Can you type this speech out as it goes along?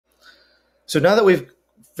So now that we've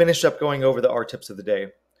finished up going over the R tips of the day,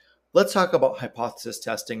 let's talk about hypothesis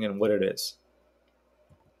testing and what it is.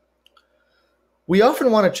 We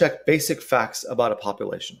often want to check basic facts about a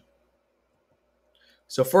population.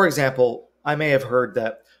 So for example, I may have heard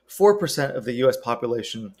that 4% of the US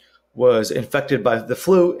population was infected by the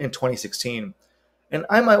flu in 2016. And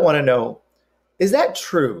I might want to know, is that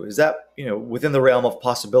true? Is that, within the realm of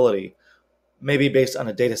possibility, maybe based on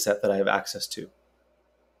a data set that I have access to?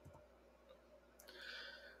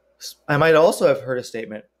 I might also have heard a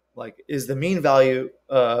statement like, is the mean value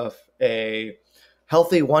of a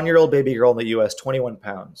healthy 1-year-old baby girl in the US 21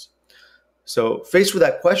 pounds? So faced with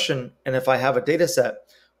that question, and if I have a data set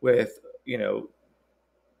with,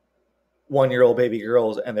 1-year-old baby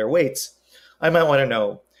girls and their weights, I might want to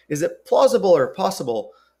know, is it plausible or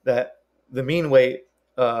possible that the mean weight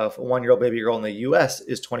of a 1-year-old baby girl in the US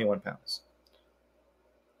is 21 pounds?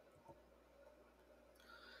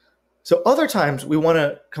 So other times we want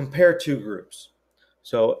to compare two groups.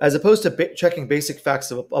 So as opposed to checking basic facts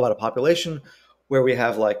about a population where we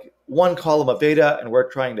have like one column of data and we're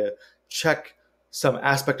trying to check some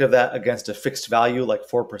aspect of that against a fixed value like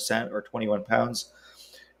 4% or 21 pounds.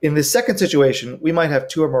 In the second situation, we might have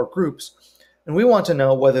two or more groups, and we want to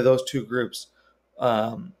know whether those two groups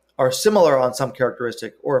are similar on some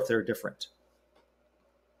characteristic or if they're different.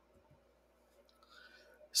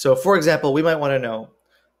 So for example, we might want to know,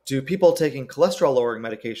 do people taking cholesterol-lowering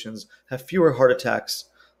medications have fewer heart attacks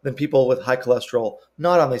than people with high cholesterol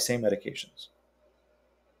not on the same medications?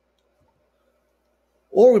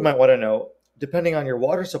 Or we might want to know, depending on your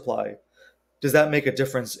water supply, does that make a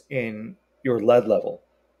difference in your lead level?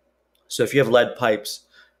 So if you have lead pipes,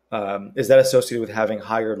 is that associated with having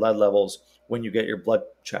higher lead levels when you get your blood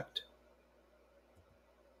checked?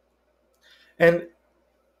 And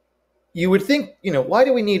you would think, why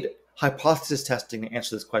do we need hypothesis testing to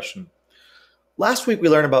answer this question? Last week we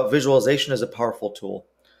learned about visualization as a powerful tool.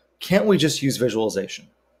 Can't we just use visualization?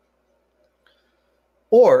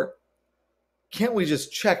 Or can't we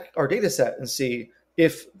just check our data set and see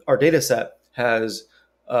if our data set has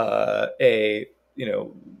a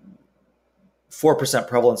 4%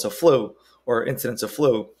 prevalence of flu or incidence of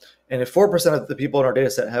flu? And if 4% of the people in our data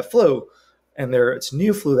set have flu and it's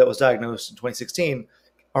new flu that was diagnosed in 2016,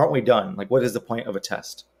 aren't we done? Like, what is the point of a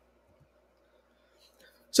test?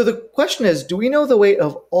 So the question is, do we know the weight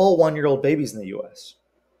of all 1-year-old babies in the US?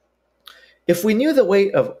 If we knew the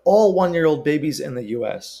weight of all 1-year-old babies in the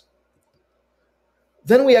US,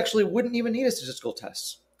 then we actually wouldn't even need a statistical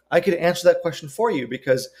test. I could answer that question for you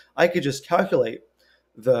because I could just calculate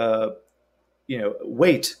the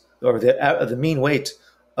weight or the mean weight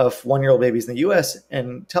of 1-year-old babies in the US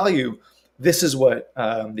and tell you this is what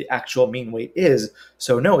the actual mean weight is.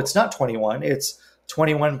 So no, it's not 21, it's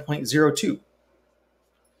 21.02.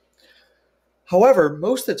 However,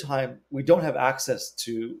 most of the time, we don't have access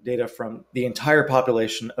to data from the entire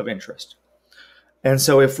population of interest. And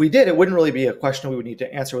so if we did, it wouldn't really be a question we would need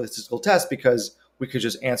to answer with a statistical test because we could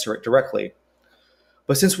just answer it directly.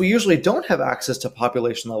 But since we usually don't have access to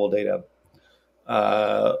population level data,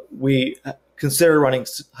 we consider running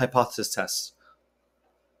hypothesis tests.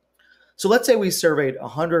 So let's say we surveyed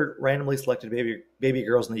 100 randomly selected baby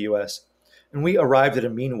girls in the US, and we arrived at a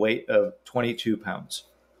mean weight of 22 pounds.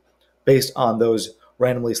 Based on those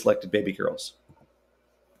randomly selected baby girls.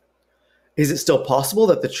 Is it still possible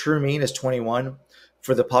that the true mean is 21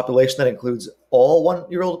 for the population that includes all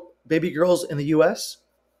 1-year-old baby girls in the US?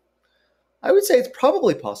 I would say it's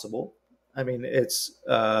probably possible. I mean, it's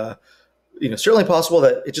certainly possible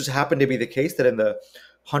that it just happened to be the case that in the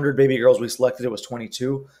 100 baby girls we selected, it was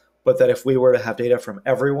 22, but that if we were to have data from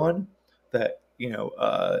everyone, that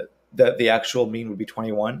that the actual mean would be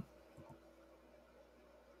 21.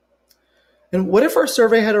 And what if our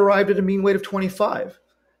survey had arrived at a mean weight of 25?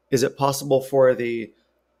 Is it possible for the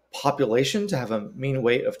population to have a mean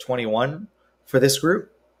weight of 21 for this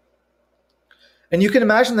group? And you can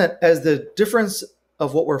imagine that as the difference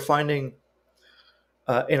of what we're finding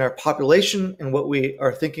in our population and what we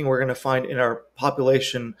are thinking we're going to find in our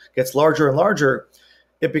population gets larger and larger,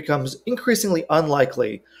 it becomes increasingly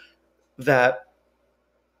unlikely that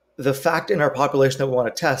the fact in our population that we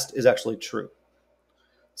want to test is actually true.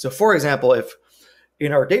 So for example, if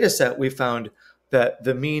in our data set we found that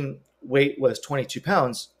the mean weight was 22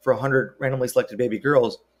 pounds for 100 randomly selected baby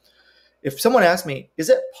girls, if someone asked me, is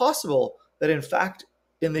it possible that in fact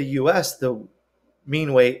in the US the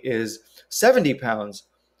mean weight is 70 pounds,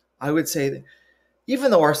 I would say that even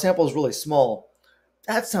though our sample is really small,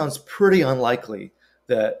 that sounds pretty unlikely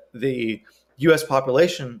that the US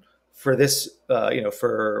population for this,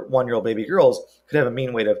 for 1-year-old baby girls could have a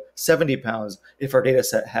mean weight of 70 pounds if our data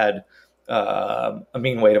set had a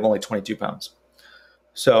mean weight of only 22 pounds.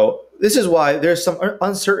 So this is why there's some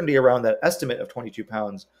uncertainty around that estimate of 22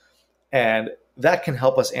 pounds, and that can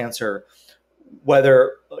help us answer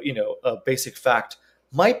whether a basic fact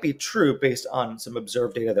might be true based on some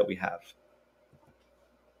observed data that we have.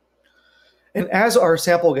 And as our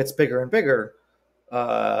sample gets bigger and bigger,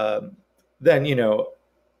 then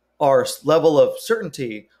our level of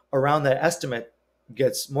certainty around that estimate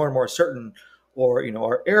gets more and more certain, or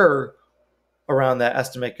our error around that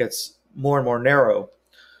estimate gets more and more narrow.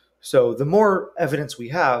 So the more evidence we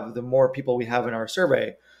have, the more people we have in our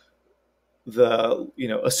survey,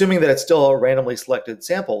 assuming that it's still a randomly selected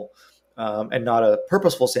sample and not a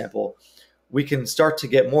purposeful sample, we can start to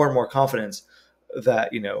get more and more confidence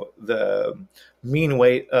that the mean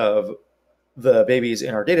weight of the babies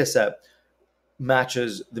in our data set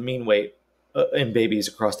matches the mean weight in babies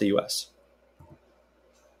across the US.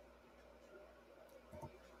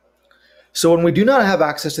 So when we do not have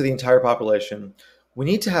access to the entire population, we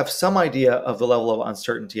need to have some idea of the level of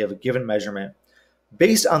uncertainty of a given measurement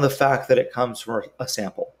based on the fact that it comes from a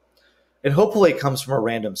sample. And hopefully it comes from a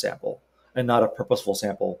random sample and not a purposeful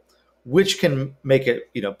sample, which can make it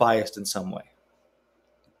biased in some way.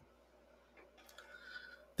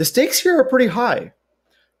 The stakes here are pretty high.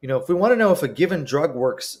 If we want to know if a given drug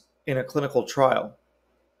works in a clinical trial,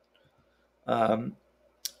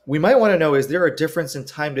 we might want to know, is there a difference in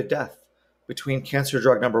time to death between cancer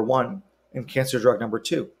drug number 1 and cancer drug number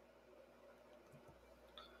 2?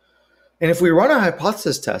 And if we run a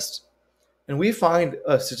hypothesis test and we find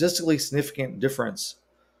a statistically significant difference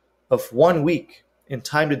of 1 week in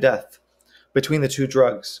time to death between the two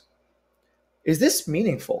drugs, is this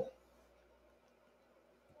meaningful?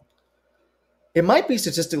 It might be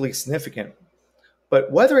statistically significant,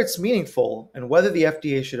 but whether it's meaningful and whether the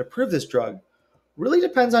FDA should approve this drug really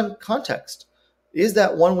depends on context. Is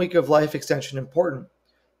that 1 week of life extension important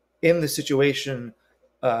in the situation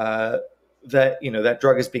that that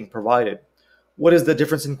drug is being provided? What is the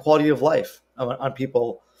difference in quality of life on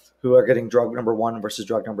people who are getting drug number 1 versus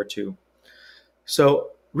drug number 2?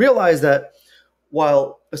 So realize that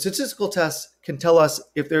while a statistical test can tell us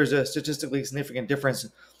if there's a statistically significant difference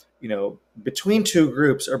between two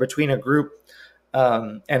groups or between a group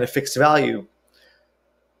and a fixed value,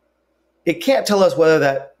 it can't tell us whether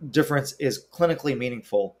that difference is clinically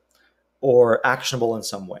meaningful or actionable in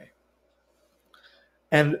some way.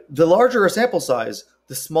 And the larger a sample size,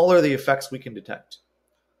 the smaller the effects we can detect.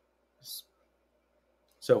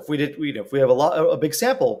 So if we have a big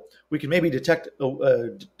sample, we can maybe detect a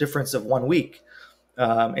difference of 1 week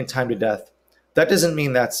in time to death. That doesn't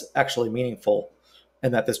mean that's actually meaningful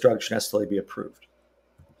and that this drug should necessarily be approved.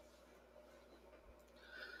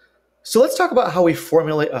 So let's talk about how we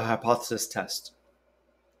formulate a hypothesis test.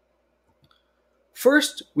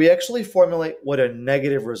 First, we actually formulate what a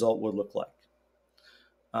negative result would look like.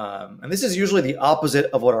 And this is usually the opposite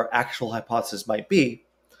of what our actual hypothesis might be.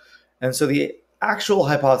 And so the actual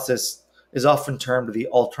hypothesis is often termed the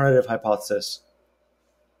alternative hypothesis.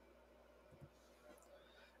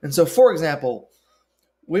 And so, for example,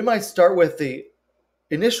 we might start with the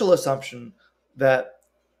initial assumption that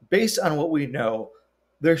based on what we know,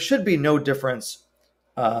 there should be no difference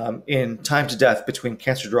in time to death between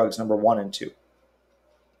cancer drugs number 1 and 2.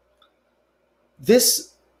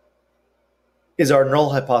 This is our null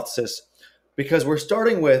hypothesis because we're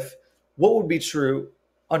starting with what would be true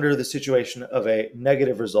under the situation of a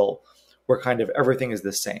negative result where kind of everything is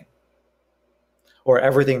the same or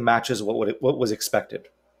everything matches what was expected.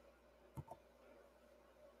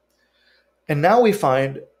 And now we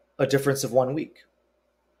find a difference of 1 week.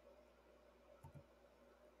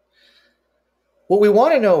 What we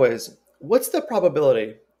want to know is, what's the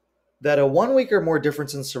probability that a 1 week or more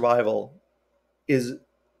difference in survival is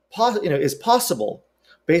possible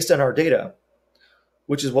based on our data,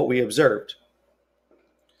 which is what we observed,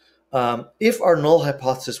 if our null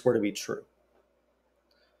hypothesis were to be true?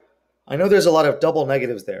 I know there's a lot of double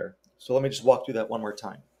negatives there, so let me just walk through that one more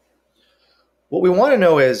time. What we want to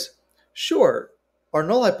know is, sure, our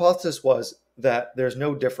null hypothesis was that there's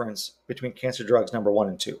no difference between cancer drugs number 1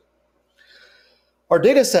 and 2. Our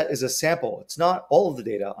data set is a sample. It's not all of the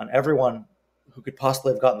data on everyone who could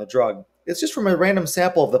possibly have gotten the drug. It's just from a random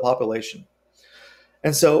sample of the population.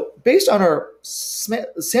 And so based on our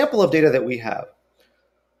sample of data that we have,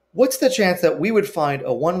 what's the chance that we would find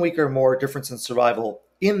a 1 week or more difference in survival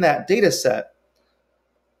in that data set,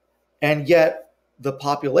 and yet the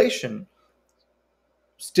population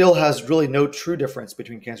still has really no true difference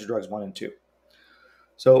between cancer drugs 1 and 2?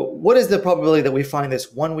 So what is the probability that we find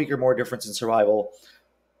this 1 week or more difference in survival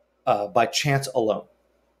by chance alone?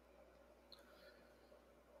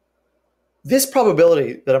 This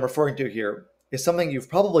probability that I'm referring to here is something you've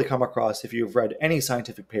probably come across if you've read any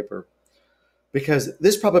scientific paper, because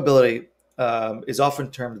this probability is often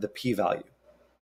termed the p-value.